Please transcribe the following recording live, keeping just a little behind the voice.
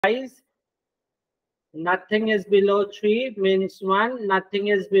guys? Nothing is below 3 means 1. Nothing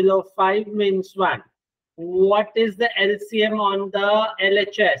is below 5 means 1. What is the LCM on the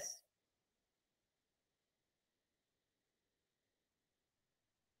LHS?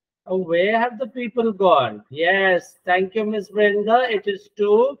 Oh, where have the people gone? Yes, thank you, Miss Brenda. It is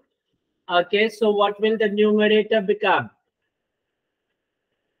 2. Okay, so what will the numerator become?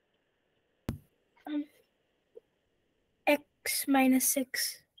 X minus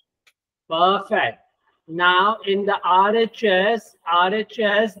 6. Perfect. Now in the RHS,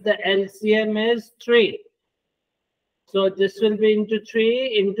 the LCM is 3. So this will be into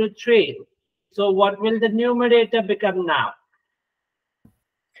 3 into 3. So what will the numerator become now?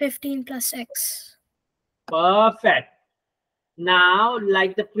 15 plus X. Perfect. Now,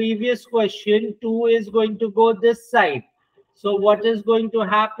 like the previous question, 2 is going to go this side. So what is going to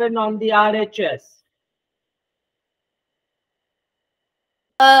happen on the RHS?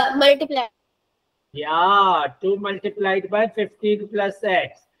 Multiply. Yeah, 2 multiplied by 15 plus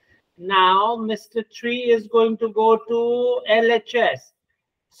X. Now, Mr. 3 is going to go to LHS.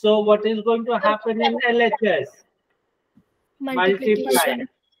 So what is going to happen in LHS? Multiply.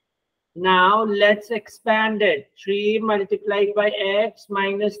 Now, let's expand it. 3 multiplied by X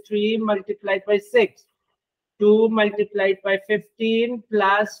minus 3 multiplied by 6. 2 multiplied by 15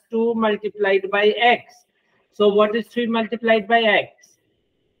 plus 2 multiplied by X. So what is 3 multiplied by X?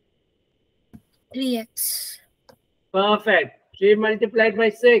 3X. Perfect. 3 multiplied by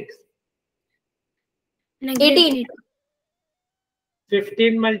 6. 18.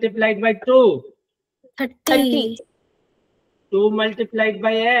 15 multiplied by 2. 30. 2 multiplied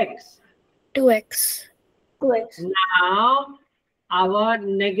by X. 2X. 2X. Now, our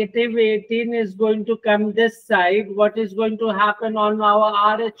negative 18 is going to come this side. What is going to happen on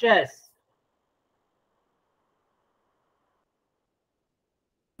our RHS?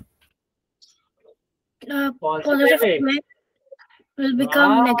 Positive will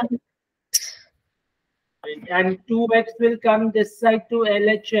become negative. And 2x will come this side to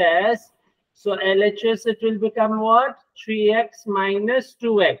LHS. So LHS, it will become what? 3x minus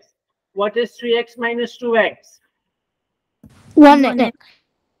 2x. What is 3x minus 2x? 1x.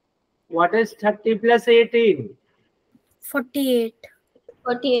 What is 30 plus 18? 48.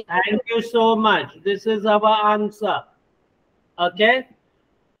 48. Thank you so much. This is our answer. Okay?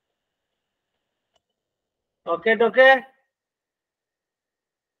 Okay, okay?